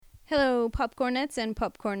Hello, popcornettes and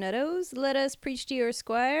popcornettos. Let us preach to your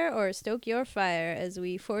squire or stoke your fire as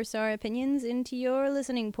we force our opinions into your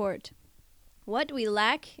listening port. What we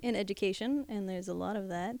lack in education, and there's a lot of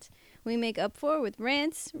that, we make up for with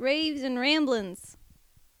rants, raves, and ramblings.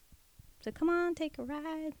 So come on, take a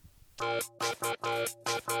ride.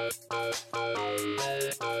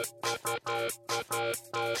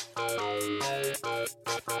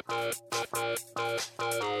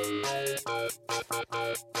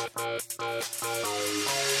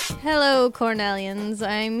 Hello, Cornellians.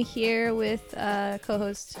 I'm here with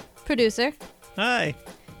co-host, producer. Hi.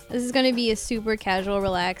 This is going to be a super casual,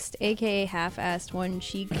 relaxed, aka half-assed one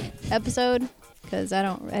cheek episode because I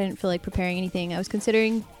didn't feel like preparing anything. I was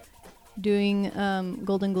considering doing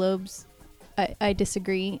Golden Globes. I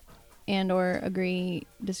disagree and or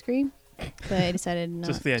disagree, but I decided not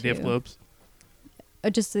to. Just the idea of globes?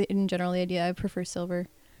 In general, the idea. I prefer silver.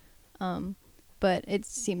 But it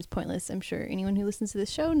seems pointless. I'm sure anyone who listens to this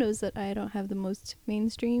show knows that I don't have the most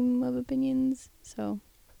mainstream of opinions, so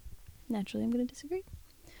naturally I'm going to disagree.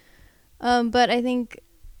 But I think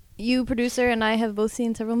you, producer, and I have both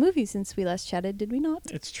seen several movies since we last chatted, did we not?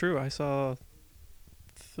 It's true. I saw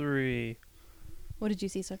 3. What did you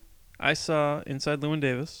see, sir? I saw Inside Llewyn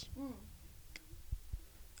Davis.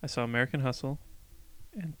 I saw American Hustle.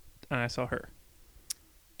 And I saw Her.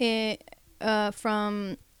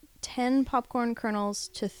 From 10 popcorn kernels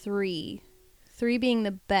to 3. 3 being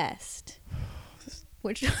the best.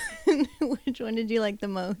 Which one did you like the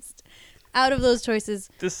most? Out of those choices,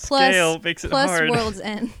 this scale makes it hard. Plus World's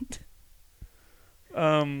End.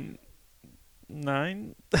 9.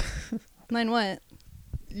 9 what?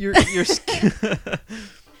 Your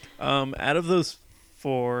out of those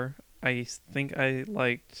 4, I think I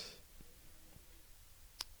liked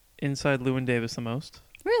Inside Llewyn Davis the most.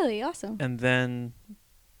 Really? Awesome. And then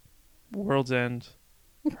World's End,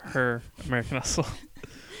 Her, American Hustle.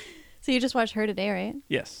 So you just watched Her today, right?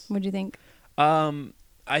 Yes. What'd you think?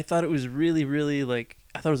 I thought it was really, really,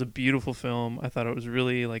 I thought it was a beautiful film. I thought it was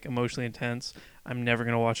really, emotionally intense. I'm never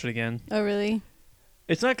going to watch it again. Oh, really?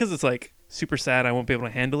 It's not because it's, super sad. I won't be able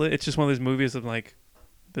to handle it. It's just one of those movies of,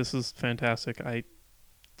 this is fantastic. I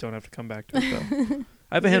don't have to come back to it, though.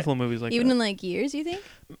 I have a handful of movies like Even that. in, years, you think?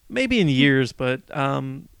 Maybe in years, but,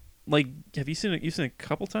 have you seen it? You've seen it a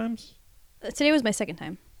couple times? Today was my second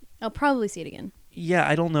time. I'll probably see it again. Yeah,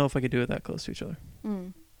 I don't know if I could do it that close to each other.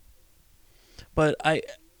 Mm. But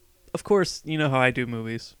of course, you know how I do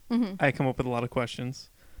movies. Mm-hmm. I come up with a lot of questions.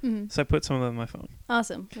 Mm-hmm. So I put some of them on my phone.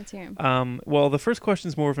 Awesome. Let's hear them. Well, the first question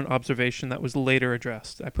is more of an observation that was later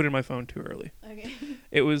addressed. I put it in my phone too early. Okay.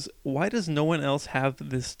 It was, why does no one else have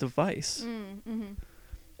this device? Mm-hmm.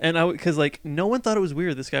 And because no one thought it was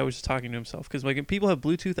weird. This guy was just talking to himself. Because people have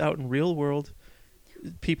Bluetooth out in real world,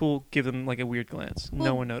 people give them a weird glance. Well,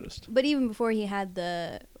 no one noticed. But even before he had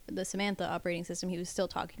the Samantha operating system, he was still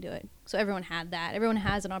talking to it. So everyone had that. Everyone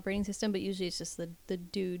has an operating system, but usually it's just the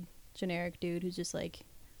dude, generic dude, who's just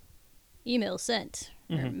email sent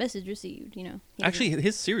or message received, Actually,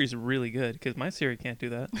 his Siri is really good because my Siri can't do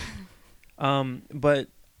that. But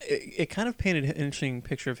it kind of painted an interesting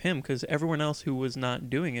picture of him because everyone else who was not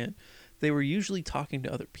doing it, they were usually talking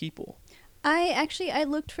to other people. I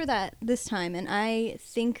looked for that this time, and I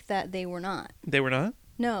think that they were not. They were not?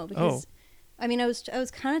 No, because I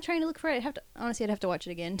was kind of trying to look for it. I'd have to watch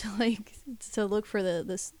it again to look for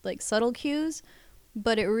the subtle cues,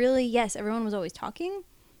 but it really, yes, everyone was always talking.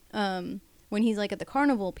 When he's at the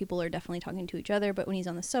carnival, people are definitely talking to each other, but when he's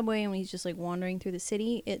on the subway and when he's just wandering through the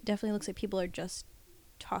city, it definitely looks like people are just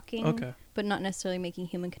talking, but not necessarily making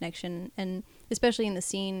human connection. And especially in the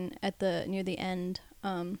scene near the end,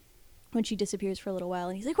 when she disappears for a little while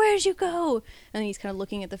and he's like, "Where did you go?" And he's kind of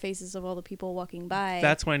looking at the faces of all the people walking by.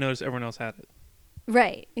 That's when I noticed everyone else had it.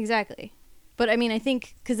 Right, exactly. But I mean, I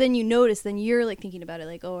think because then you notice, then you're thinking about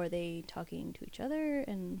it, are they talking to each other?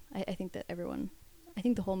 And I think that I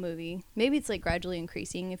think the whole movie, maybe it's gradually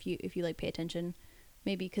increasing if you pay attention.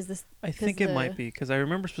 Maybe because this. I think it might be because I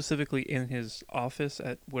remember specifically in his office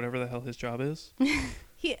at whatever the hell his job is.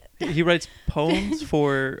 He writes poems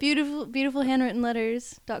for beautiful handwritten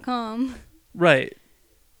letters.com. Right.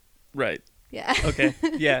 Yeah. Okay.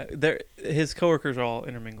 Yeah. His coworkers are all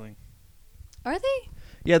intermingling. Are they?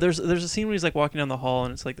 Yeah. There's a scene where he's walking down the hall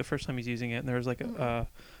and it's the first time he's using it and there's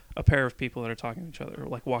a pair of people that are talking to each other,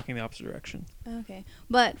 walking the opposite direction. Okay.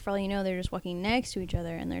 But for all you know, they're just walking next to each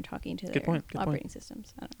other and they're talking to their operating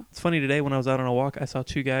systems. I don't know. It's funny, today when I was out on a walk, I saw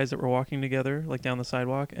 2 guys that were walking together, down the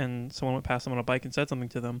sidewalk, and someone went past them on a bike and said something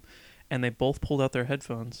to them, and they both pulled out their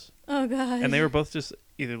headphones. Oh, God. And they were both just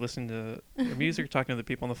either listening to the music or talking to the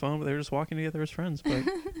people on the phone, but they were just walking together as friends, but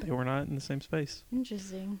they were not in the same space.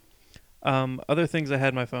 Interesting. Other things I had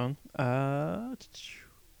on my phone.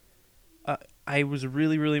 I was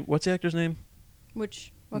really. What's the actor's name?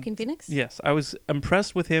 Which Joaquin Phoenix? Yes, I was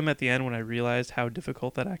impressed with him at the end when I realized how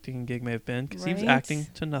difficult that acting gig may have been because he was Right. acting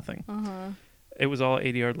to nothing. It was all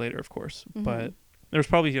 80 yard later, of course, but there was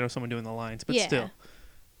probably someone doing the lines, but Yeah. still,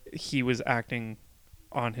 he was acting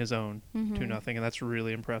on his own Mm-hmm. to nothing, and that's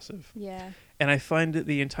really impressive. Yeah. And I find that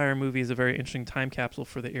the entire movie is a very interesting time capsule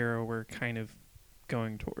for the era we're kind of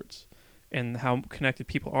going towards, and how connected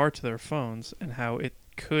people are to their phones, and how it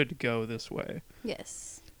could go this way.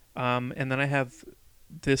 Yes. And then I have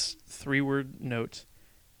this 3-word note: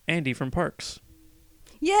 Andy from Parks.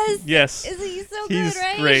 Yes. Yes, Is he so he's good,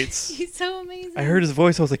 right? great. He's so amazing. I heard his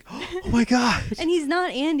voice. I was like, oh my god. And he's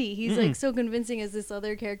not Andy. He's Mm-mm. like so convincing as this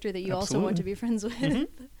other character that you also want to Absolutely. be friends with. Mhm.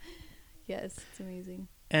 Yes, it's amazing.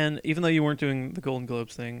 And even though you weren't doing the Golden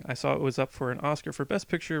Globes thing, I saw it was up for an Oscar for Best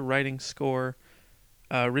Picture, Writing, Score,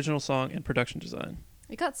 Original Song, and Production Design.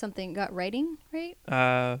 It got something. Got writing,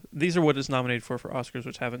 right? These are what it's nominated for Oscars,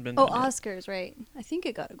 which haven't been Oh, done yet. Oscars, right. I think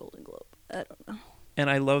it got a Golden Globe. I don't know. And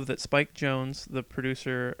I love that Spike Jonze, the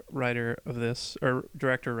producer, writer of this, or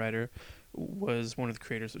director, writer, was one of the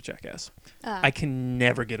creators of Jackass. I can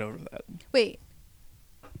never get over that. Wait.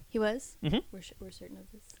 He was? Mhm. We're certain of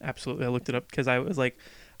this. Absolutely. I looked it up because I was like,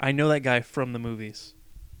 I know that guy from the movies.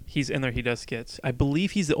 He's in there. He does skits. I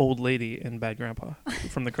believe he's the old lady in Bad Grandpa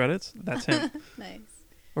from the credits. That's him. Nice.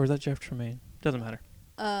 Or is that Jeff Tremaine? Doesn't matter.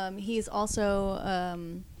 He's also,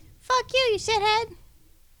 fuck you shithead.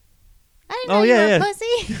 I didn't Oh, know yeah, you were yeah.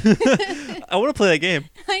 a pussy. I want to play that game.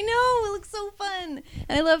 I know, it looks so fun.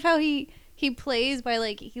 And I love how he plays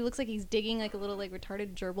by he looks like he's digging like a little like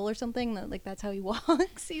retarded gerbil or something. That's how he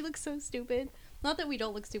walks. He looks so stupid. Not that we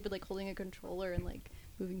don't look stupid like holding a controller and like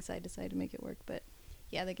moving side to side to make it work, but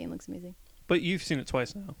yeah, the game looks amazing. But you've seen it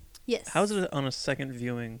twice now. Yes. How's it on a second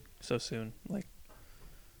viewing so soon? Like,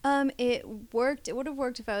 It worked. It would have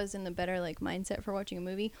worked if I was in the better like mindset for watching a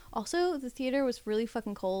movie. Also, the theater was really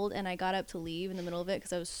fucking cold, and I got up to leave in the middle of it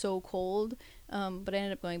because I was so cold. But I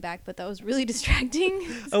ended up going back. But that was really distracting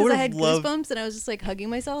because I would've had loved- goosebumps and I was just like hugging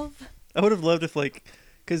myself. I would have loved if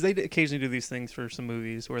because they occasionally do these things for some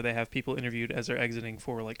movies where they have people interviewed as they're exiting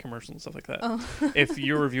for like commercials and stuff like that. Oh. If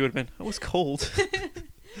your review had been, I was cold,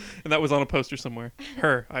 and that was on a poster somewhere.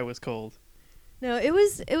 I was cold. No, it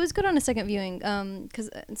was good on a second viewing. Because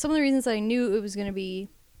some of the reasons I knew it was going to be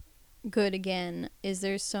good again is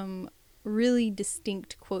there's some really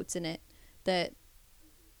distinct quotes in it that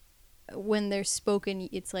when they're spoken,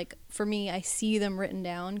 it's like for me, I see them written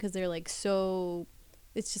down because they're like so.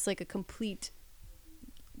 It's just like a complete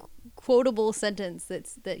quotable sentence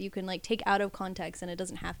that you can like take out of context, and it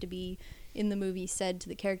doesn't have to be in the movie said to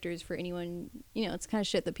the characters for anyone. It's kind of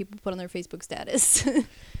shit that people put on their Facebook status.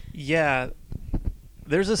 Yeah.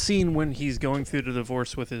 There's a scene when he's going through the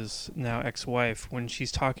divorce with his now ex-wife when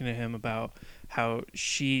she's talking to him about how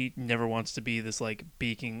she never wants to be this like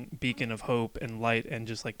beacon of hope and light and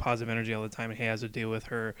just like positive energy all the time, and he has to deal with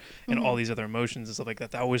her and all these other emotions and stuff like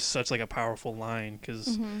that. That was such like a powerful line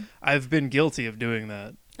because I've been guilty of doing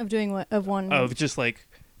that. Of doing what? Of one. Of just like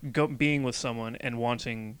being with someone and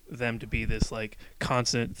wanting them to be this like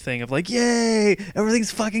constant thing of like, yay,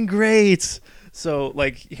 everything's fucking great. So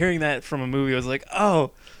like hearing that from a movie, I was like,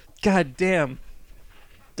 oh, god damn,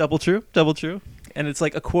 double true. And it's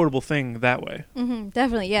like a quotable thing that way.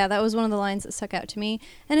 Definitely, yeah. That was one of the lines that stuck out to me.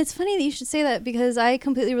 And it's funny that you should say that because I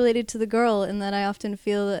completely related to the girl in that I often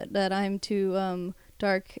feel that I'm too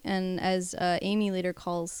dark, and as Amy later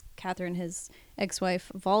calls Catherine, his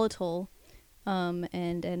ex-wife, volatile.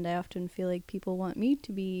 And I often feel like people want me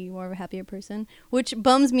to be more of a happier person, which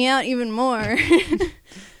bums me out even more.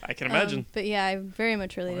 I can imagine. But yeah, I very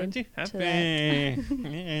much related Aren't you to happy?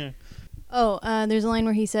 that. Yeah. Oh, there's a line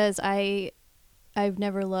where he says, I've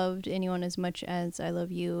never loved anyone as much as I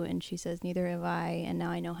love you, and she says, neither have I, and now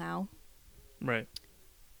I know how. Right.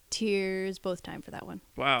 Tears both time for that one.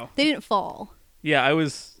 Wow. They didn't fall. Yeah, I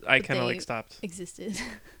But kind of they like stopped. Existed.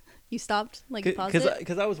 You stopped? Like you paused it?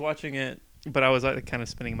 Because I was watching it, but I was like, kind of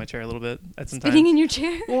spinning in my chair a little bit at some Spinning time. in your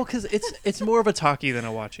chair? Well, because it's more of a talkie than a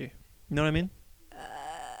watchy. You know what I mean?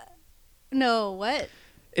 No, what?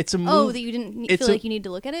 It's a Oh, that you didn't feel like you need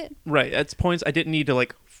to look at it? Right. At points, I didn't need to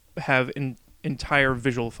like have an entire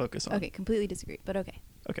visual focus on. Okay, completely disagree, but okay.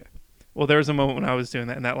 Okay. Well, there was a moment when I was doing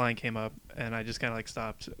that, and that line came up, and I just kind of like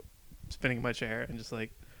stopped spinning in my chair and just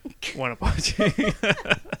like wound up watching.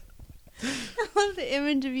 I love the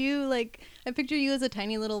image of you. Like, I picture you as a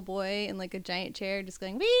tiny little boy in like a giant chair just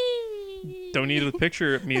going, wee! Don't need a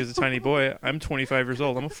picture of me as a tiny boy. I'm 25 years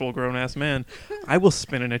old. I'm a full grown ass man. I will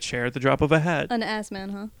spin in a chair at the drop of a hat. An ass man,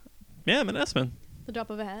 huh? Yeah, I'm an S-man. The drop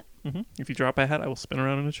of a hat. If you drop a hat, I will spin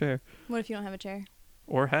around in a chair. What if you don't have a chair?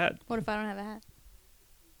 Or a hat. What if I don't have a hat?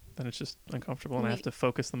 Then it's just uncomfortable, and I have to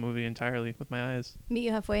focus the movie entirely with my eyes. Meet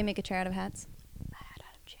you halfway, make a chair out of hats. A hat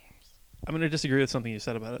out of chairs. I'm going to disagree with something you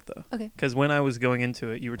said about it, though. Okay. Because when I was going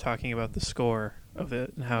into it, you were talking about the score of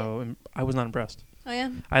it and how I was not impressed. Oh, yeah?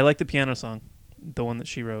 I like the piano song, the one that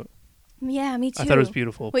she wrote. Yeah, me too. I thought it was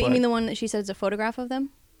beautiful. Wait, you mean the one that she said is a photograph of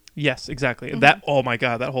them? Yes, exactly. Mm-hmm. That, oh my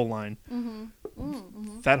God, that whole line. Mm-hmm.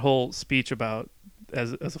 Mm-hmm. That whole speech about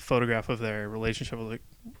as a photograph of their relationship was like,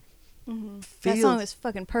 that song is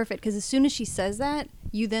fucking perfect because as soon as she says that,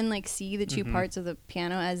 you then like see the two Mhm. parts of the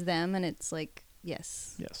piano as them, and it's like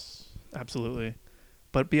yes, absolutely.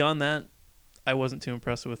 But beyond that, I wasn't too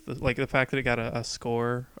impressed with the fact that it got a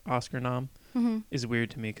score Oscar nom is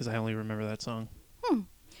weird to me because I only remember that song.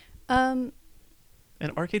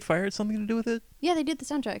 And Arcade Fire had something to do with it? Yeah, they did the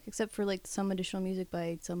soundtrack except for like some additional music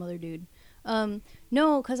by some other dude.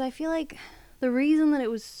 No, because I feel like the reason that it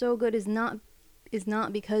was so good is not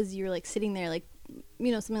because you're like sitting there like,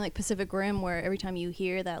 you know, something like Pacific Rim where every time you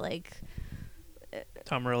hear that like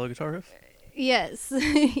Tom Morello guitar riff? Yes.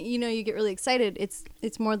 You know, you get really excited.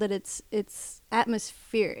 It's more that it's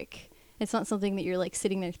atmospheric. It's not something that you're like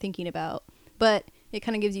sitting there thinking about, but it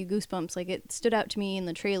kind of gives you goosebumps. Like it stood out to me in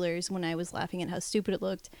the trailers when I was laughing at how stupid it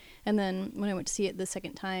looked, and then when I went to see it the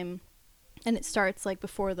second time, and it starts like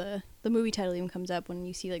before the movie title even comes up, when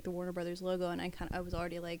you see like the Warner Brothers logo, and I was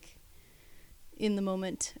already like in the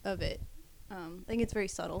moment of it. I think it's very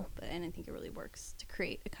subtle, and I think it really works to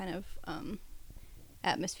create a kind of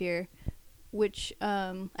atmosphere, which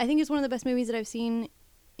I think is one of the best movies that I've seen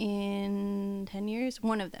in 10 years.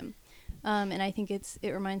 One of them. And I think it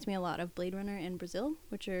reminds me a lot of Blade Runner and Brazil,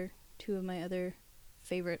 which are two of my other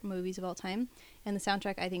favorite movies of all time. And the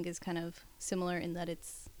soundtrack I think is kind of similar in that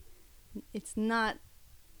it's not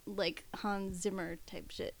like Hans Zimmer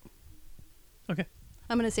type shit. Okay.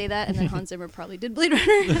 I'm going to say that, and then Hans Zimmer probably did Blade Runner.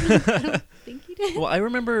 I don't think he did. Well, I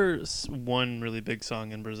remember one really big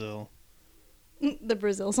song in Brazil. The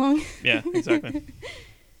Brazil song. Yeah, exactly.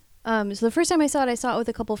 So the first time I saw it with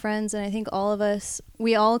a couple friends, and I think all of us,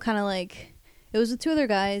 we all kind of like, it was with two other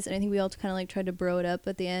guys, and I think we all kind of like tried to bro it up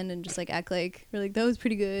at the end and just like act like, we're like, that was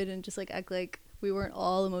pretty good, and just like act like we weren't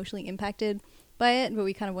all emotionally impacted by it, but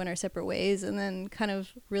we kind of went our separate ways, and then kind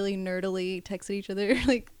of really nerdily texted each other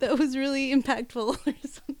like, that was really impactful or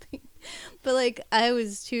something. But like, I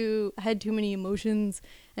had too many emotions,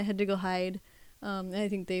 I had to go hide. And I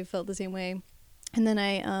think they felt the same way. And then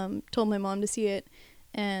I told my mom to see it,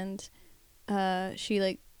 and she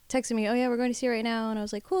like texted me, oh yeah, we're going to see it right now. And I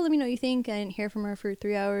was like, cool, let me know what you think. I didn't hear from her for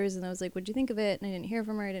 3 hours, and I was like, what'd you think of it? And I didn't hear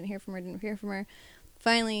from her.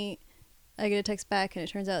 Finally, I get a text back, and it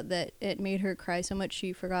turns out that it made her cry so much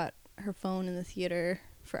she forgot her phone in the theater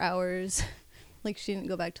for hours. Like she didn't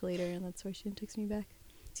go back till later, and that's why she didn't text me back.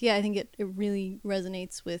 So yeah, I think it really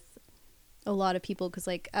resonates with a lot of people, because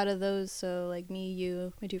like out of those, so like me,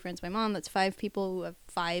 you, my two friends, my mom, that's 5 people who have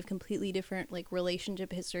 5 completely different like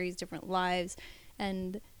relationship histories, different lives,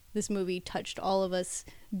 and this movie touched all of us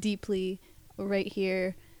deeply right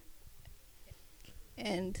here.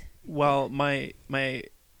 And well, my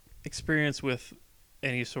experience with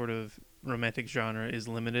any sort of romantic genre is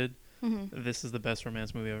limited. This is the best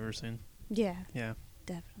romance movie I've ever seen. Yeah You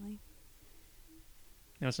definitely.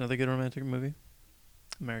 know, it's another good romantic movie,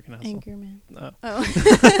 American Hustle. Anchorman.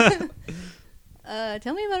 Oh.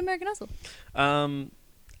 Tell me about American Hustle.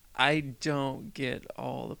 I don't get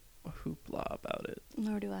all the hoopla about it.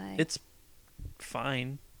 Nor do I. It's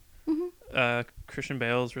fine. Christian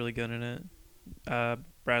Bale's really good in it.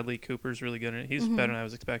 Bradley Cooper's really good in it. He's better than I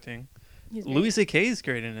was expecting. Louis C.K.'s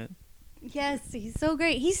great in it. Yes, he's so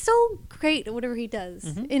great. He's so great at whatever he does.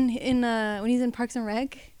 In when he's in Parks and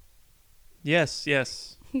Rec. Yes.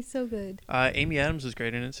 He's so good. Amy Adams was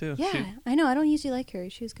great in it too. Yeah, I know. I don't usually like her.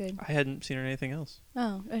 She was good. I hadn't seen her in anything else.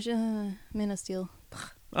 Oh, Man of Steel.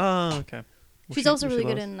 Oh, okay. She's also really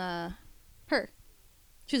good in Her.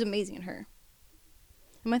 She was amazing in Her.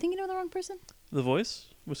 Am I thinking of the wrong person? The Voice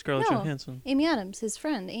with Scarlett Johansson. Amy Adams, his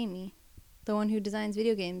friend, Amy. The one who designs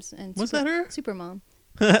video games. And was that her? Supermom.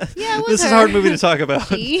 Yeah, it was This her. is a hard movie to talk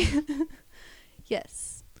about.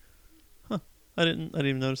 Yes. Huh. I didn't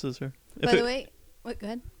even notice it was her. By the way, what? Go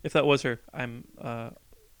ahead. If that was her, I'm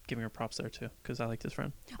giving her props there too, because I liked his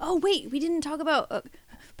friend. Oh wait, we didn't talk about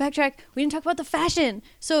backtrack. We didn't talk about the fashion.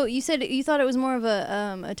 So you said you thought it was more of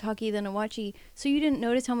a talkie than a watchy. So you didn't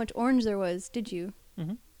notice how much orange there was, did you?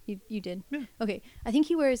 You did? Yeah. Okay. I think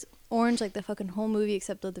he wears orange like the fucking whole movie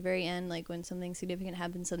except at the very end, like when something significant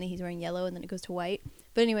happens, suddenly he's wearing yellow and then it goes to white.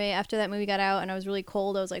 But anyway, after that movie got out and I was really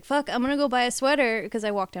cold, I was like, fuck, I'm gonna go buy a sweater because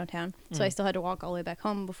I walked downtown. So I still had to walk all the way back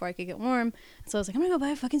home before I could get warm. So I was like, I'm gonna go buy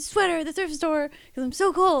a fucking sweater at the thrift store because I'm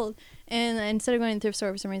so cold. And instead of going to the thrift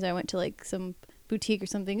store for some reason, I went to like some boutique or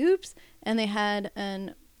something. Oops. And they had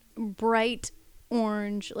an bright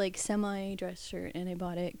orange like semi dress shirt and I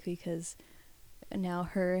bought it because now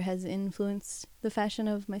her has influenced the fashion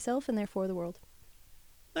of myself and therefore the world.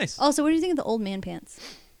 Nice. Also, what do you think of the old man pants?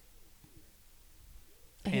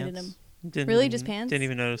 I hated them. Really? Just pants? Didn't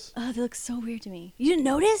even notice. Oh, they look so weird to me. You didn't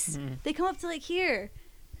notice? They come up to like here.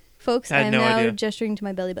 Folks, I had I'm no now idea. gesturing to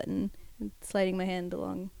my belly button and sliding my hand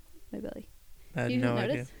along my belly. I had You no didn't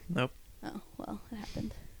idea. notice? Nope. Oh, well, it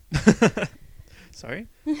happened. Sorry.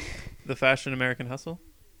 The fashion American Hustle.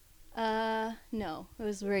 No. It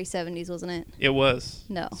was very 70s, wasn't it? It was.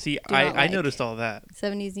 No. See, do not I like. noticed all that.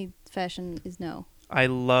 70s fashion is no. I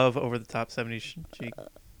love over the top 70s chic.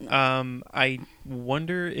 No. I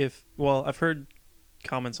wonder if, well, I've heard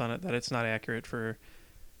comments on it that it's not accurate for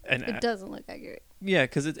an It doesn't look accurate. yeah,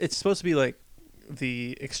 because it's supposed to be like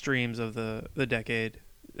the extremes of the decade,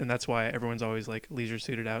 and that's why everyone's always like leisure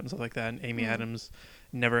suited out and stuff like that. And Amy Adams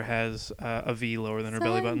never has a V lower than her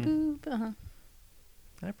belly Side button. boob. Uh-huh.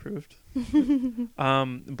 I approved.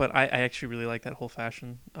 But I actually really like that whole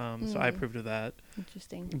fashion. So I approved of that.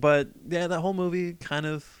 Interesting. But yeah, that whole movie kind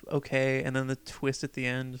of okay, and then the twist at the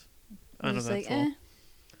end. I don't know. Just That's like, all.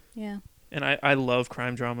 Yeah. And I love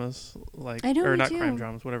crime dramas, like I know, or me not too. crime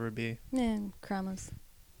dramas, whatever it be. Yeah, Kramas.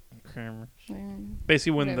 Crime. Mm,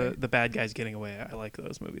 Basically, when Whatever. the bad guy's getting away, I like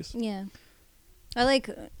those movies. Yeah. I like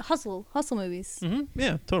hustle movies.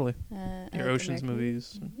 Yeah, totally. I Your like Ocean's American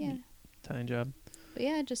movies. Yeah. Italian Job. But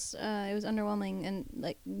yeah, just it was underwhelming, and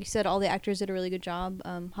like you said, all the actors did a really good job.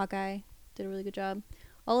 Hawkeye did a really good job,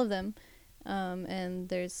 all of them. And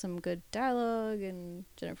there's some good dialogue, and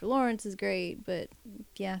Jennifer Lawrence is great. But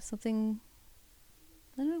yeah, something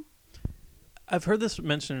I don't know. I've heard this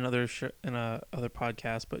mentioned in other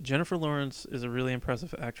podcasts, but Jennifer Lawrence is a really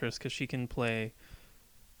impressive actress because she can play.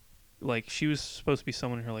 Like, she was supposed to be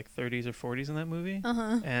someone in her like 30s or 40s in that movie,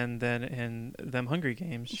 and then in them Hunger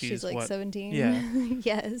Games, she's like what? 17. Yeah.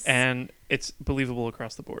 Yes. And it's believable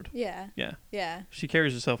across the board. Yeah. Yeah. Yeah. She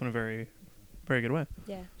carries herself in a very, very good way.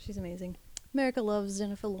 Yeah. She's amazing. America loves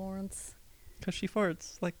Jennifer Lawrence. Because she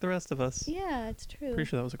farts like the rest of us. Yeah, it's true. Pretty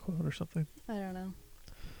sure that was a quote or something. I don't know.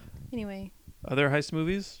 Anyway, Other heist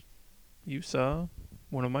movies you saw?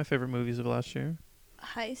 One of my favorite movies of last year.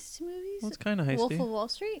 heist movies. Well, it's kind of heisty. Wolf of Wall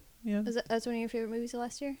Street. Yeah. That's one of your favorite movies of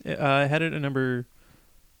last year? I had it at number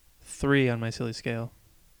 3 on my silly scale.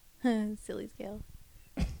 Silly scale.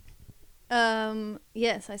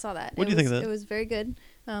 Yes, I saw that. What do you think of that? It was very good.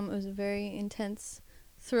 It was a very intense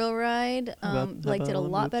thrill ride. How Liked about it a all the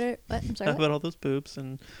lot boobs? better. What? I'm sorry. How What? about all those boobs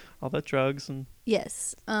and all that drugs and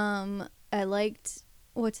Yes. I liked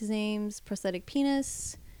what's his name's prosthetic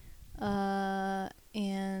penis.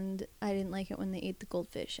 And I didn't like it when they ate the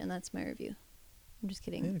goldfish, and that's my review. I'm just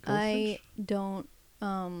They ate kidding. a I goldfish? don't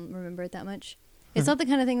remember it that much. It's not the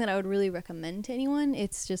kind of thing that I would really recommend to anyone.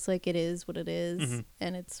 It's just like it is what it is,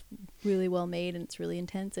 and it's really well made, and it's really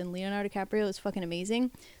intense. And Leonardo DiCaprio is fucking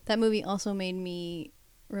amazing. That movie also made me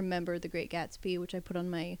remember The Great Gatsby, which I put on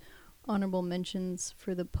my honorable mentions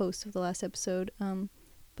for the post of the last episode.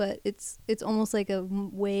 But it's almost like a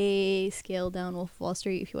way scaled down Wolf of Wall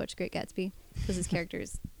Street if you watch Great Gatsby, because his character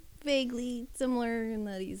is vaguely similar in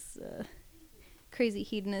that he's crazy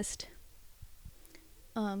hedonist.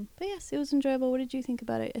 But yes, it was enjoyable. What did you think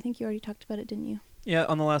about it? I think you already talked about it, didn't you? Yeah,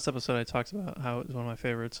 on the last episode I talked about how it was one of my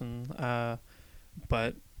favorites, and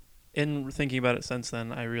but in thinking about it since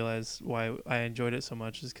then, I realized why I enjoyed it so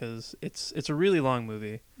much is because it's a really long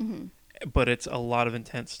movie, but it's a lot of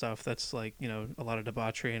intense stuff that's like, you know, a lot of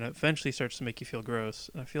debauchery, and it eventually starts to make you feel gross,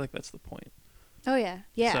 and I feel like that's the point. Oh yeah,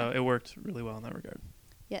 yeah. So it worked really well in that regard.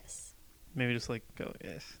 Yes. Maybe just like go,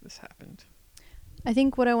 yes, this happened. I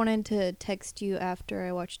think what I wanted to text you after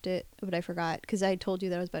I watched it, but I forgot because I told you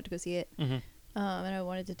that I was about to go see it. And I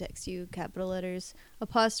wanted to text you capital letters,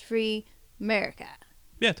 apostrophe, America.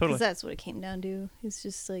 Yeah, totally. Because that's what it came down to. It's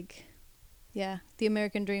just like, yeah, the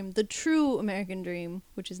American dream, the true American dream,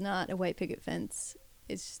 which is not a white picket fence.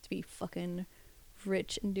 It's just to be fucking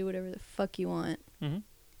rich and do whatever the fuck you want.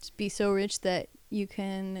 Just be so rich that you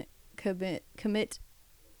can commit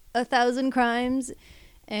 1,000 crimes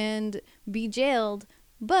and be jailed,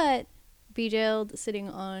 but be jailed sitting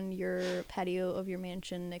on your patio of your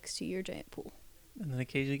mansion next to your giant pool. And then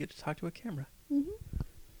occasionally get to talk to a camera.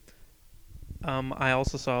 I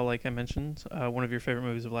also saw, like I mentioned, one of your favorite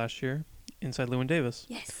movies of last year, Inside Llewyn Davis,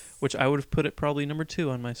 Yes. which I would have put it probably number 2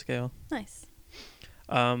 on my scale. Nice.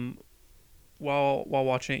 While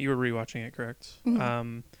watching it, you were rewatching it, correct?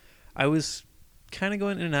 Mhm. I was kind of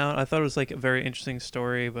going in and out. I thought it was like a very interesting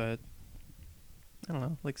story, but I don't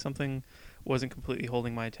know, like something wasn't completely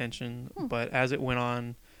holding my attention. But as it went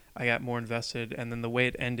on, I got more invested, and then the way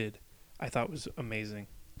it ended, I thought was amazing.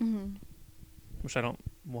 Mhm. Which I don't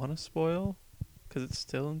want to spoil because it's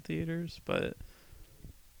still in theaters, but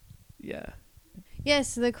yeah.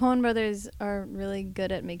 Yes, the Coen brothers are really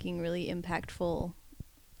good at making really impactful,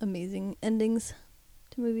 amazing endings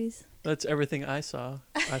to movies. That's everything I saw.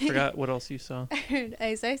 I forgot what else you saw.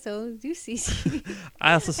 I say so. Do see.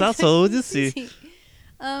 I also saw so to see.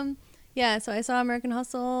 Yeah. So I saw American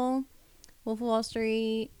Hustle, Wolf of Wall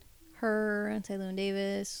Street, Her, Inside Llewyn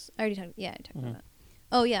Davis. I already talked. Yeah, I talked about that.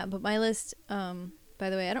 Oh yeah, but my list. By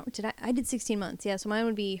the way, I did 16 months. Yeah, so mine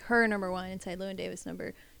would be Her number 1, Inside Llewyn Davis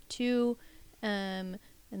number 2, and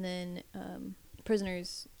then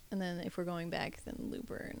Prisoners, and then if we're going back, then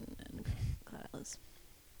Looper and Cloud Atlas.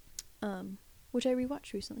 Which I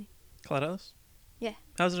rewatched recently. Cloud Atlas? Yeah.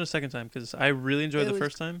 How's it a second time? Because I really enjoyed the was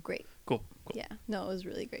first time. Great. Cool. Yeah. No, it was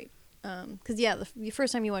really great. Because the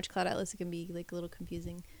first time you watch Cloud Atlas, it can be like a little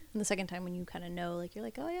confusing, and the second time when you kind of know, like you're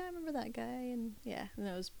like, oh yeah, I remember that guy, and yeah, and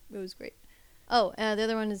it was great. Oh, the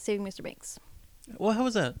other one is Saving Mr. Banks. Well, how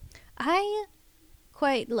was that? I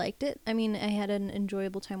quite liked it. I mean, I had an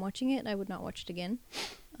enjoyable time watching it. I would not watch it again.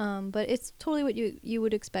 But it's totally what you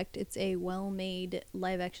would expect. It's a well-made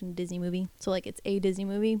live-action Disney movie. So, like, it's a Disney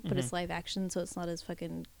movie, but it's live-action, so it's not as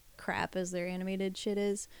fucking crap as their animated shit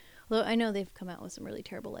is. Although I know they've come out with some really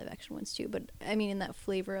terrible live-action ones, too. But, I mean, in that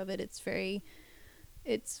flavor of it, it's very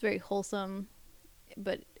wholesome,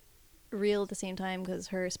 but real at the same time, because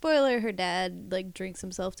her dad, like, drinks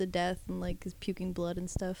himself to death and, like, is puking blood and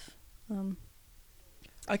stuff.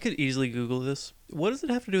 I could easily Google this. What does it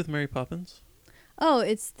have to do with Mary Poppins? Oh,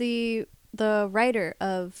 it's the writer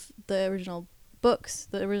of the original books,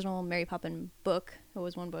 the original Mary Poppins book. It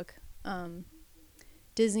was one book.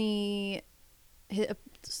 Disney.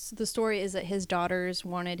 The story is that his daughters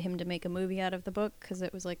wanted him to make a movie out of the book because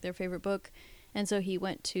it was like their favorite book, and so he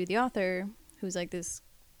went to the author, who's like this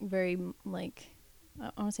very like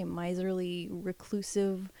I want to say miserly,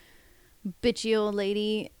 reclusive, bitchy old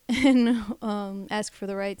lady, and ask for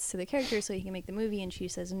the rights to the character so he can make the movie, and she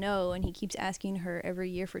says no, and he keeps asking her every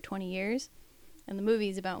year for 20 years, and the movie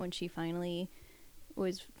is about when she finally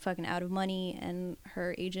was fucking out of money, and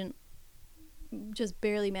her agent just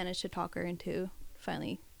barely managed to talk her into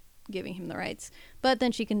finally giving him the rights, but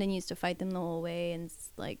then she continues to fight them the whole way, and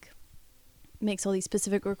like makes all these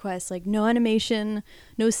specific requests, like no animation,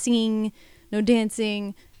 no singing, no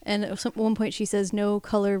dancing. And at one point she says no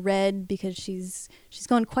color red because she's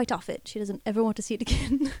gone quite off it. She doesn't ever want to see it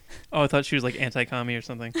again. Oh, I thought she was like anti-commie or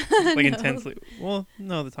something. Like No. intensely. Well,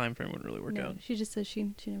 no, the time frame wouldn't really work No, out. she just says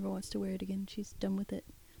she never wants to wear it again. She's done with it.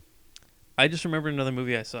 I just remembered another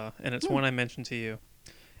movie I saw, and it's one I mentioned to you.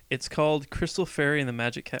 It's called Crystal Fairy and the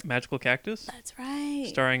Magical Cactus, That's right.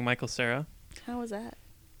 starring Michael Cera. How was that?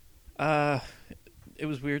 It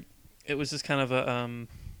was weird. It was just kind of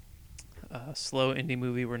a slow indie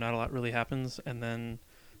movie where not a lot really happens, and then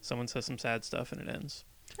someone says some sad stuff and it ends.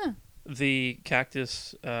 Huh. The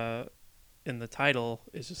cactus in the title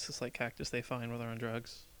is just this like cactus they find while they're on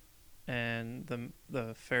drugs, and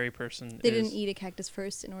the fairy person They didn't eat a cactus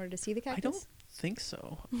first in order to see the cactus? I don't think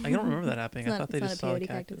so. I don't remember that happening. I thought they just saw a peyote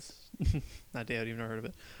cactus. Not peyote, you've never heard of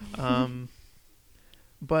it.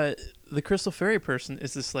 But the Crystal Fairy person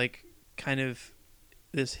is this like kind of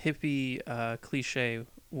this hippie cliche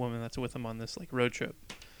woman that's with him on this like road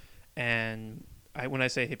trip, and when I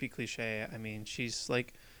say hippie cliche, I mean she's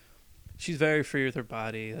very free with her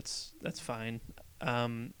body. That's fine,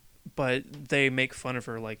 but they make fun of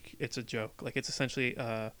her like it's a joke. Like it's essentially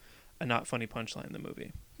a not funny punchline in the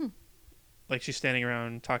movie. Like she's standing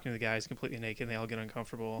around talking to the guys completely naked, and they all get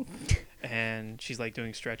uncomfortable, and she's like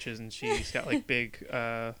doing stretches, and she's got like big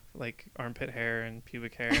like armpit hair and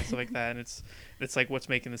pubic hair and stuff like that, and it's like what's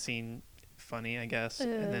making the scene funny, I guess.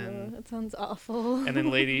 And then that sounds awful. and then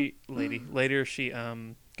later she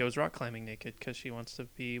goes rock climbing naked because she wants to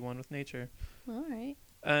be one with nature. All right.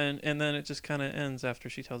 And then it just kind of ends after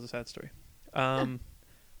she tells a sad story.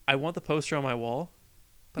 I want the poster on my wall,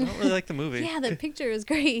 but I don't really like the movie. Yeah, the picture is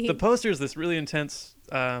great. The poster is this really intense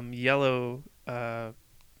yellow,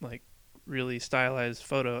 like really stylized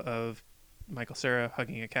photo of Michael Cera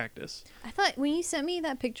hugging a cactus. I thought when you sent me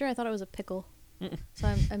that picture, I thought it was a pickle.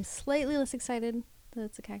 So I'm slightly less excited that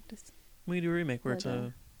it's a cactus. We can do a remake where But, it's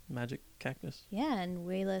a magic cactus. Yeah, and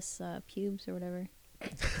way less pubes or whatever. Yeah,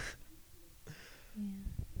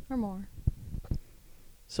 or more.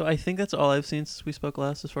 So I think that's all I've seen since we spoke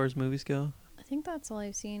last, as far as movies go. I think that's all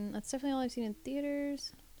I've seen. That's definitely all I've seen in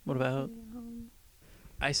theaters. What about?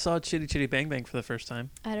 I saw Chitty Chitty Bang Bang for the first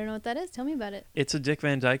time. I don't know what that is. Tell me about it. It's a Dick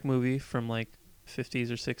Van Dyke movie from like 50s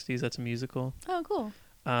or 60s. That's a musical. Oh, cool.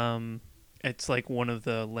 It's like one of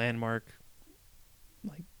the landmark,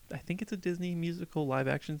 like I think it's a Disney musical live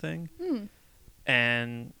action thing.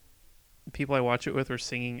 And people I watch it with were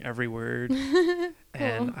singing every word. Cool.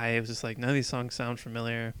 And I was just like, none of these songs sound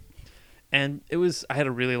familiar. And I had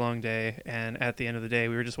a really long day, and at the end of the day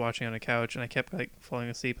we were just watching on a couch, and I kept like falling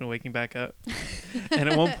asleep and waking back up. And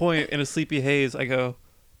at one point in a sleepy haze I go,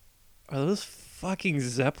 are those fucking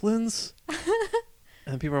Zeppelins?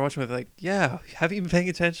 And people are watching me like, yeah, have you been paying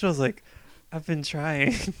attention? I was like, I've been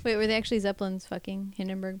trying. Wait, were they actually Zeppelins fucking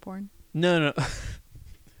Hindenburg porn? No.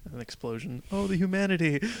 An explosion. Oh, the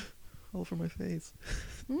humanity. All over my face.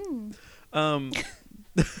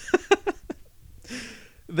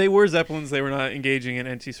 They were Zeppelins. They were not engaging in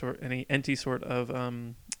any sort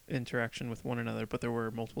of interaction with one another, but there were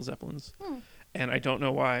multiple Zeppelins. And I don't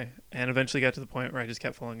know why. And eventually got to the point where I just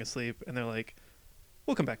kept falling asleep, and they're like,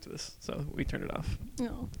 we'll come back to this. So we turned it off.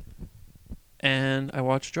 No. And I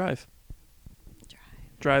watched Drive.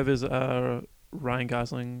 Drive is Ryan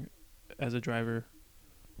Gosling as a driver.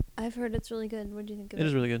 I've heard it's really good. What do you think of it? It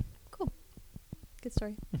is really good. Cool. Good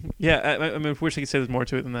story. Yeah, I mean, I wish I could say there's more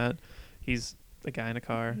to it than that. He's a guy in a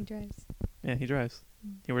car. He drives. Yeah, he drives.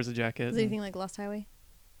 He wears a jacket. Is there anything like Lost Highway?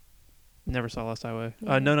 Never saw Lost Highway.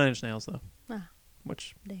 Yeah. No 9 Inch Nails, though. Ah.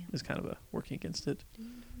 Which Damn. is kind of a working against it.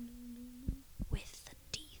 With the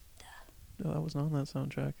teeth. No, that wasn't on that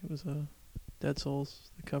soundtrack. It was Dead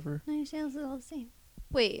Souls, the cover. 9 Inch Nails is all the same.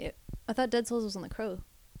 Wait, I thought Dead Souls was on The Crow.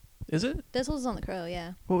 Is it? Dead Souls is on The Crow,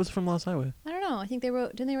 yeah. What was from Lost Highway? I don't know. I think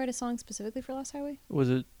didn't they write a song specifically for Lost Highway? Was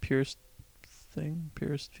it Purest Thing?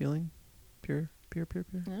 Purest Feeling? Pure? I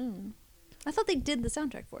don't know. I thought they did the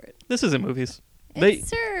soundtrack for it. This isn't movies. Trent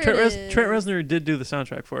Trent Reznor did do the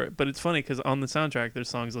soundtrack for it, but it's funny because on the soundtrack there's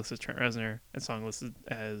songs listed as Trent Reznor and songs listed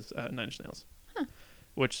as 9 Inch Nails,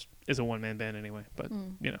 which is a one-man band anyway. But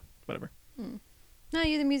you know, whatever. No,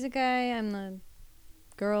 you're the music guy. I'm the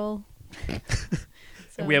girl.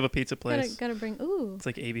 So we have a pizza place. Gotta bring. Ooh. It's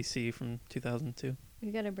like ABC from 2002.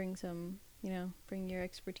 You gotta bring some. Bring your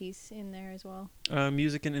expertise in there as well.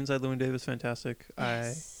 Music in Inside Llewyn Davis, fantastic.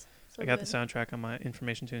 Yes. I got the soundtrack on my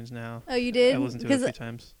Information Tunes now. Oh, you did? I listened to it a few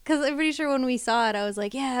times. Because I'm pretty sure when we saw it, I was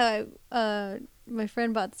like, yeah, my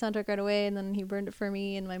friend bought the soundtrack right away, and then he burned it for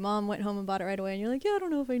me, and my mom went home and bought it right away, and you're like, yeah, I don't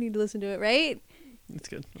know if I need to listen to it, right? It's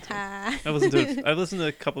good. Ha. I've listened to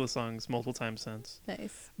a couple of songs multiple times since.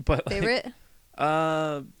 Nice. But favorite?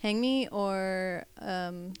 Hang Me or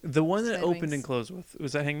the one that opened Wings? and closed with,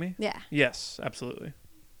 was that Hang Me? Yeah. Yes, absolutely.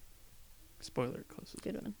 Spoiler, it closes.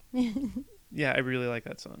 Good one. Yeah, I really like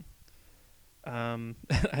that song.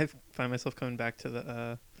 I find myself coming back to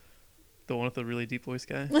the one with the really deep voice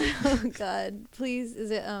guy. Oh God! Please, is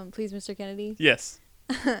it Please, Mr. Kennedy? Yes.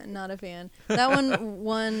 Not a fan. That one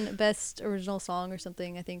won Best Original Song or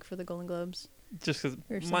something, I think, for the Golden Globes. Just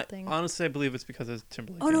because, something. honestly, I believe it's because of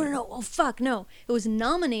Timberlake. Oh no! Oh fuck no! It was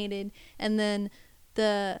nominated, and then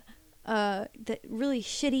the really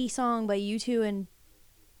shitty song by U2 and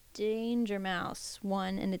Danger Mouse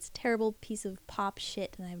won, and it's a terrible piece of pop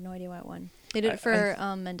shit, and I have no idea why it won. They did it for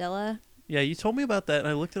Mandela. Yeah, you told me about that, and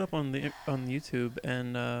I looked it up on YouTube,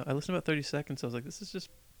 and I listened to about 30 seconds. I was like, this is just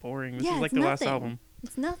boring. This is like their last album.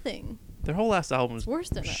 It's nothing. Their whole last album is worse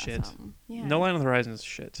than shit. Their last album. Yeah. No Line on the Horizon is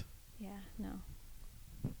shit. Yeah, no.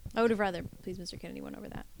 I would have rather Please Mr. Kennedy went over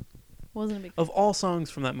that. Wasn't a big of all songs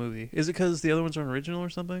from that movie. Is it because the other ones aren't original or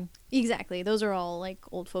something? Exactly. Those are all like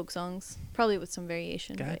old folk songs, probably with some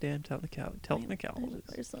variation. Goddamn technicalities.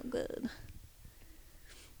 They're so good.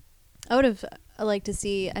 I would have liked to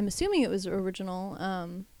see. I'm assuming it was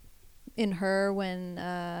original. In Her,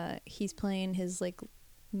 when he's playing his like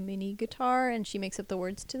mini guitar and she makes up the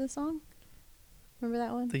words to the song. Remember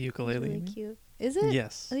that one? The ukulele. It's really cute. Is it?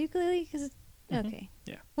 Yes. The ukulele? Because it's okay.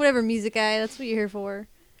 Yeah. Whatever, music guy. That's what you're here for.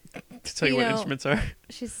 To tell you what instruments are.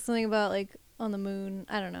 She says something about like on the moon.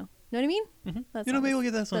 I don't know. Know what I mean? Mm-hmm. Maybe we'll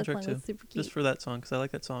get that soundtrack too. Super cute. Just for that song, because I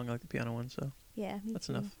like that song. I like the piano one, so yeah, that's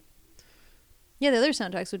too. enough. Yeah, the other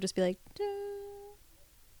soundtracks would just be like. Duh.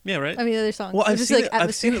 Yeah, right. I mean, the other songs. Well, I've just seen like it.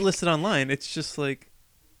 I've seen it listed online. It's just like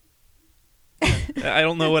I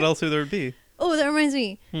don't know what else there would be. Oh, that reminds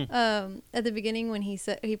me. At the beginning when he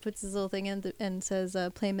puts his little thing in and says,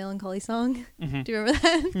 "Play a melancholy song." Mm-hmm. Do you remember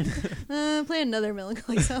that? Play another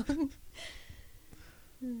melancholy song.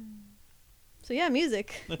 So yeah,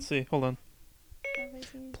 music. Let's see. Hold on.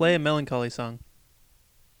 Play a melancholy song.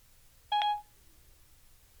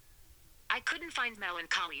 I couldn't find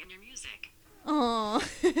melancholy in your music. Aw.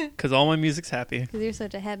 Because all my music's happy. Because you're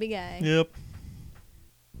such a happy guy. Yep.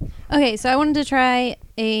 Okay, so I wanted to try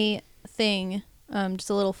a thing, just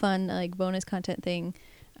a little fun, like, bonus content thing,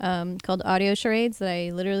 called Audio Charades that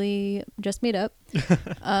I literally just made up.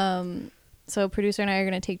 So producer and I are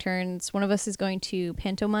going to take turns. One of us is going to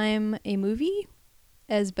pantomime a movie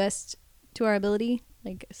as best to our ability,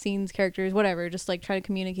 like scenes, characters, whatever, just like try to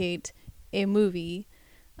communicate a movie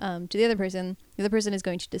to the other person. The other person is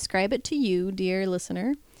going to describe it to you, dear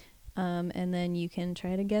listener, and then you can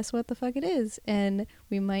try to guess what the fuck it is. And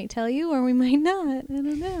we might tell you or we might not. I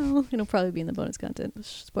don't know. It'll probably be in the bonus content.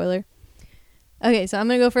 Spoiler. Okay, so I'm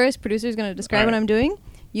going to go first. Producer's going to describe what I'm doing.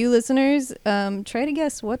 You listeners, try to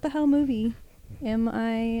guess what the hell movie am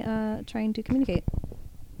I trying to communicate.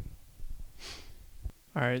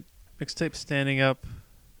 All right. Mixtape standing up.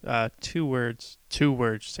 2 words. 2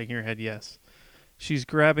 words. Taking your head, yes. She's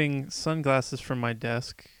grabbing sunglasses from my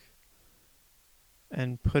desk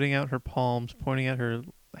and putting out her palms, pointing at her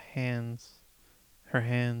hands. Her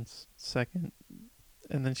hands, second.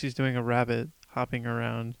 And then she's doing a rabbit, hopping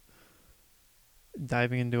around,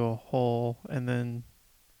 diving into a hole, and then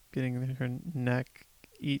getting her neck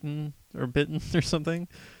eaten or bitten or something,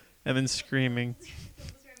 and then screaming.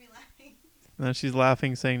 And then she's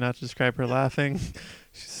laughing, saying not to describe her laughing.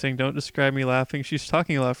 She's saying don't describe me laughing. She's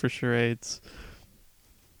talking a lot for charades.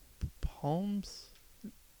 Palms?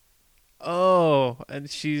 Oh, and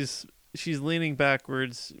she's leaning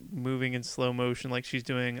backwards, moving in slow motion like she's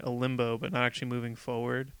doing a limbo, but not actually moving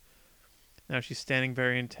forward. Now she's standing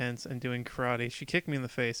very intense and doing karate. She kicked me in the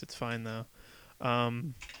face. It's fine though.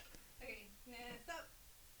 Okay, stop.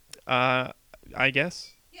 I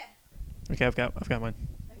guess. Yeah. Okay, I've got mine.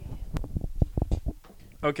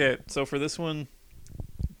 Okay, so for this one,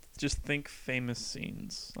 just think famous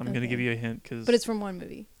scenes. I'm gonna give you a hint because. But it's from one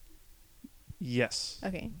movie. Yes.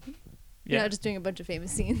 Okay. Yeah. You're not just doing a bunch of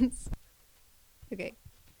famous scenes. Okay.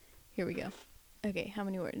 Here we go. Okay, how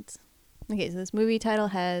many words? Okay, so this movie title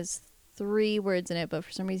has 3 words in it, but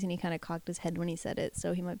for some reason he kind of cocked his head when he said it,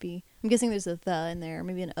 so he might be... I'm guessing there's a the in there, or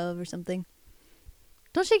maybe an of or something.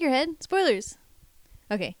 Don't shake your head. Spoilers.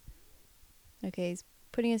 Okay. Okay, he's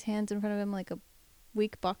putting his hands in front of him like a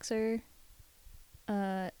weak boxer.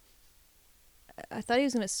 I thought he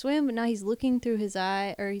was going to swim, but now he's looking through his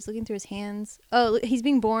eye, or he's looking through his hands. Oh, he's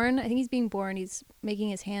being born. I think he's being born. He's making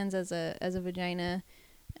his hands as a vagina.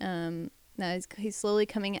 Now he's slowly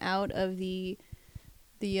coming out of the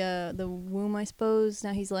womb, I suppose.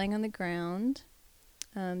 Now he's laying on the ground.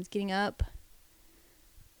 He's getting up.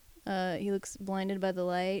 He looks blinded by the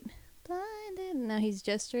light. Blinded. Now he's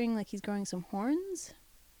gesturing like he's growing some horns.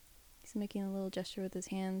 He's making a little gesture with his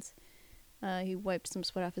hands. He wiped some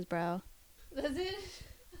sweat off his brow. That's it?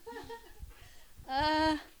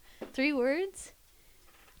 3 words?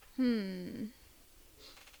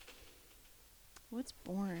 What's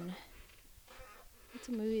born? What's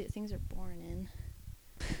a movie that things are born in?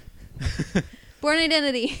 Born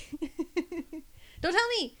Identity. Don't tell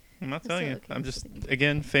me! I'm not telling you. Okay. I'm just,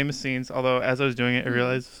 again, famous scenes. Although, as I was doing it, I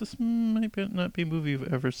realized this might not be a movie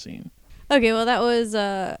you've ever seen. Okay, well, that was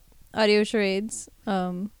Audio Charades.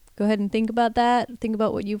 Go ahead and think about that. Think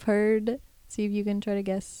about what you've heard. See if you can try to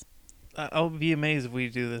guess. I'll be amazed if we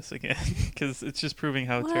do this again, because it's just proving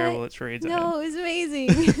how terrible at charades I am. No, it was amazing.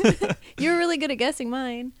 You're really good at guessing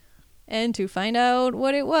mine. And to find out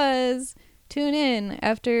what it was, tune in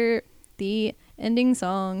after the ending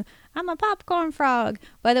song, I'm a popcorn frog.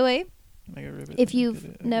 By the way, if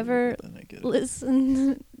you've never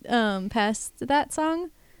listened past that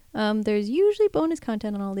song, there's usually bonus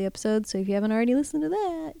content on all the episodes, so if you haven't already listened to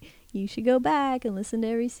that, you should go back and listen to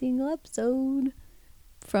every single episode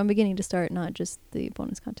from beginning to start, not just the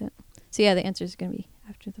bonus content. So yeah, the answer is going to be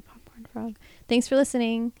after the popcorn frog. Thanks for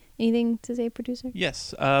listening. Anything to say, producer?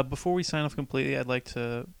 Yes. Before we sign off completely, I'd like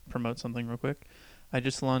to promote something real quick. I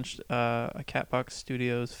just launched a Catbox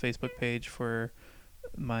Studios Facebook page for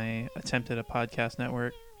my attempt at a podcast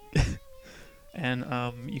network. And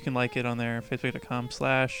you can like it on there,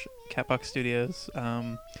 facebook.com/Catbox Studios.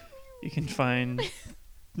 You can find...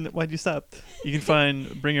 Why'd you stop? You can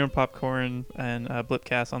find Bring Your Own Popcorn and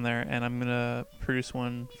Blipcast on there, and I'm going to produce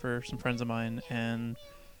one for some friends of mine, and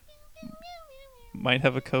might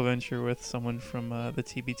have a co-venture with someone from the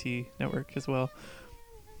TBT network as well.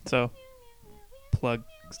 So, plug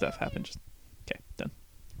stuff happen. Just okay, done.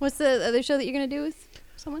 What's the other show that you're going to do with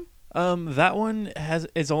someone? That one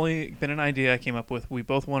it's only been an idea I came up with. We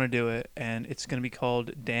both want to do it, and it's going to be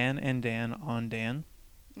called Dan and Dan on Dan.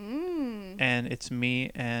 And it's me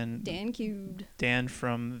and Dan Cubed. Dan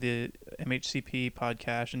from the MHCP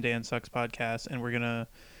podcast and Dan Sucks podcast, and we're going to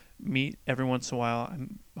meet every once in a while.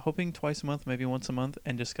 I'm hoping twice a month, maybe once a month,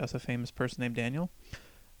 and discuss a famous person named Daniel.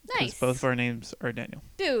 Nice. Both of our names are Daniel.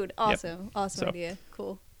 Dude, awesome. Yep. Awesome So, idea.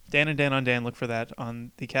 Cool. Dan and Dan on Dan, look for that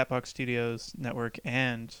on the Catbox Studios network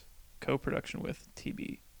and co-production with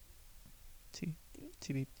TBS,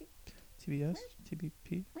 TBP,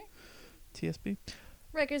 TSB.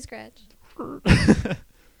 Record scratch.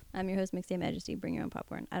 I'm your host, Mixtape Majesty. Bring your own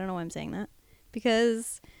popcorn. I don't know why I'm saying that.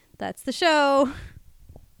 Because that's the show.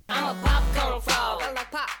 I'm a popcorn frog. I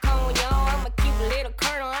like popcorn, yo. I'm a cute little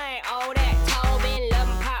colonel. I ain't all that tall. Been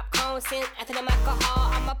loving popcorn since after the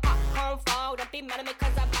alcohol. I'm a popcorn frog. Don't be mad at me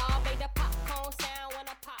because I'm all made the popcorn sound when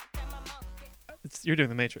I pop in my mouth. You're doing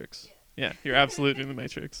the Matrix. Yeah, you're absolutely doing the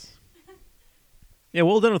Matrix. Yeah,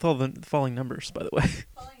 well done with all the falling numbers, by the way.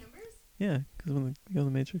 Falling numbers? Yeah, because when you go to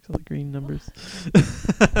the Matrix, all the green numbers. I could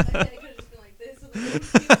have just been like this.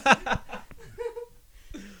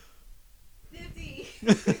 50.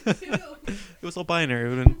 2. It was all binary. It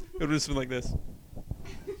would have just been like this. Is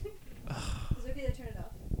it okay to turn it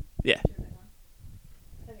off? Yeah. Turn it back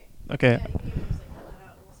on. Okay. Yeah, you can even just like cut that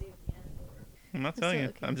out and we'll see at the end. I'm not That's telling so you.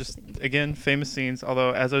 okay. I'm just, again, famous scenes.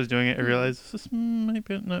 Although, as I was doing it, I realized this might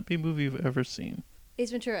not be a movie you've ever seen.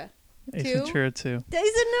 Ace Ventura. Ace 2? Ventura 2. They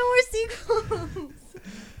said no more sequels.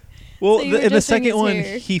 Well, So you were in the just saying second his one,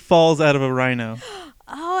 hair. he falls out of a rhino.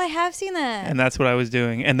 Oh, I have seen that. And that's what I was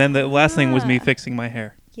doing. And then the last thing was me Ah. fixing my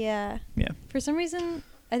hair. Yeah. Yeah. For some reason,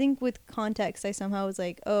 I think with context, I somehow was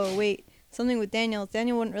like, oh, wait, something with Daniel.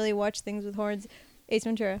 Daniel wouldn't really watch things with horns. Ace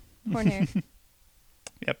Ventura, horn hair.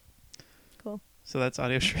 Yep. Cool. So that's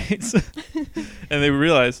audio charades. And they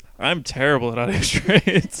realize I'm terrible at audio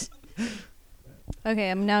charades. Okay,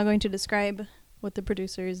 I'm now going to describe what the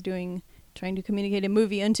producer is doing, trying to communicate a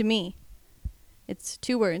movie unto me. It's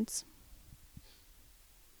 2 words.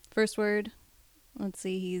 First word, let's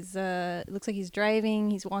see, he's, looks like he's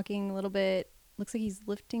driving, he's walking a little bit, looks like he's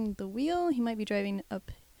lifting the wheel, he might be driving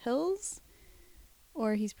up hills,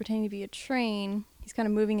 or he's pretending to be a train. He's kind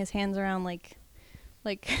of moving his hands around like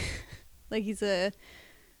like he's an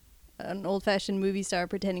old-fashioned movie star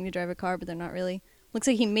pretending to drive a car, but they're not really. Looks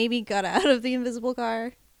like he maybe got out of the invisible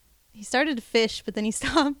car. He started to fish, but then he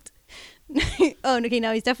stopped. Oh, okay,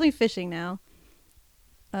 now he's definitely fishing now.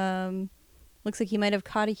 Looks like he might have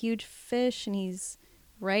caught a huge fish and he's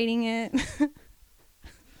riding it.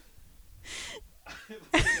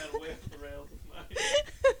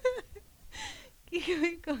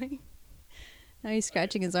 Keep going. Now he's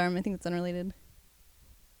scratching his arm. I think it's unrelated.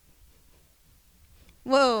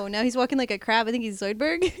 Whoa, now he's walking like a crab. I think he's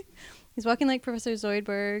Zoidberg. He's walking like Professor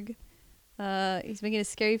Zoidberg. He's making a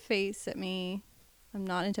scary face at me. I'm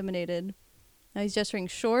not intimidated. Now he's gesturing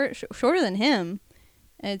shorter than him.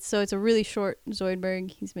 And it's a really short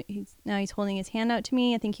Zoidberg. He's holding his hand out to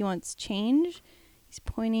me. I think he wants change. He's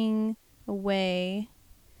pointing away.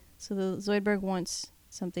 So the Zoidberg wants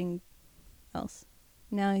something else.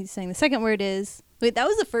 Now he's saying the second word is... Wait, that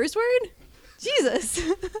was the first word? Jesus.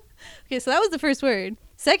 Okay, so that was the first word.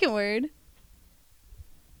 Second word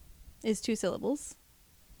is 2 syllables.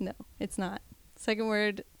 No, it's not. Second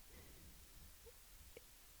word...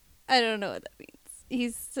 I don't know what that means.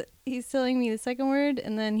 He's telling me the second word,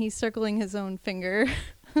 and then he's circling his own finger.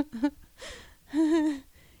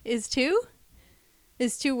 Is 2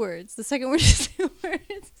 words. The second word is 2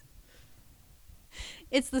 words.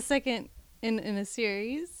 It's the second in a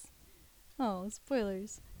series. Oh,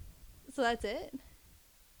 spoilers. So that's it.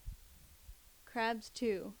 Crabs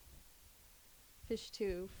 2. Fish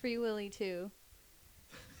 2. Free Willy 2.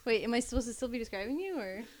 Wait, am I supposed to still be describing you,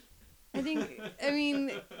 or? I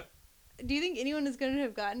mean, do you think anyone is going to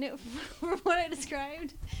have gotten it from what I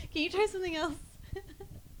described? Can you try something else?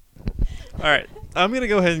 All right. I'm going to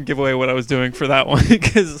go ahead and give away what I was doing for that one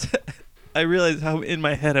because I realized how in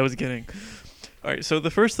my head I was getting. All right. So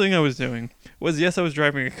the first thing I was doing was, yes, I was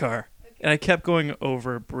driving a car. Okay. And I kept going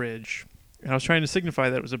over a bridge. And I was trying to signify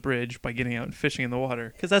that it was a bridge by getting out and fishing in the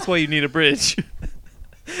water because that's why you need a bridge.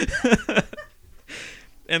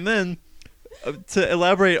 And then... to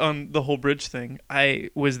elaborate on the whole bridge thing,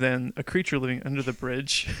 I was then a creature living under the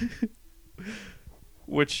bridge,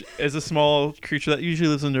 which is a small creature that usually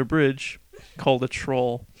lives under a bridge called a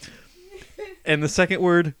troll. And the second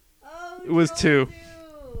word was 2.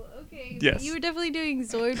 Okay. Yes. You were definitely doing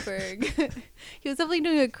Zoidberg. He was definitely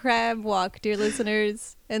doing a crab walk, dear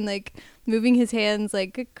listeners, and like moving his hands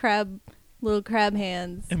like a crab, little crab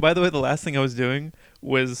hands. And by the way, the last thing I was doing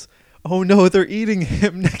was... oh no, they're eating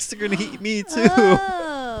him. Next they're going to eat me too.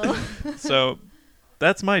 Oh. So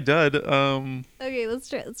That's my dud. Okay, let's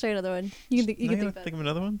try another one. You can Now think think of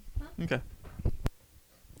another one. Okay.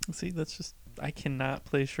 See, that's just I cannot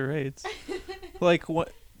play charades. Like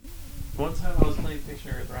what? One time I was playing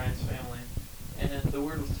Pictionary with Ryan's family, and the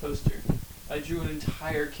word was toaster. I drew an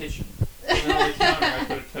entire kitchen, and then on the counter I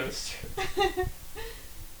put a toaster.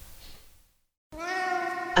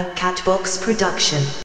 A Catbox production.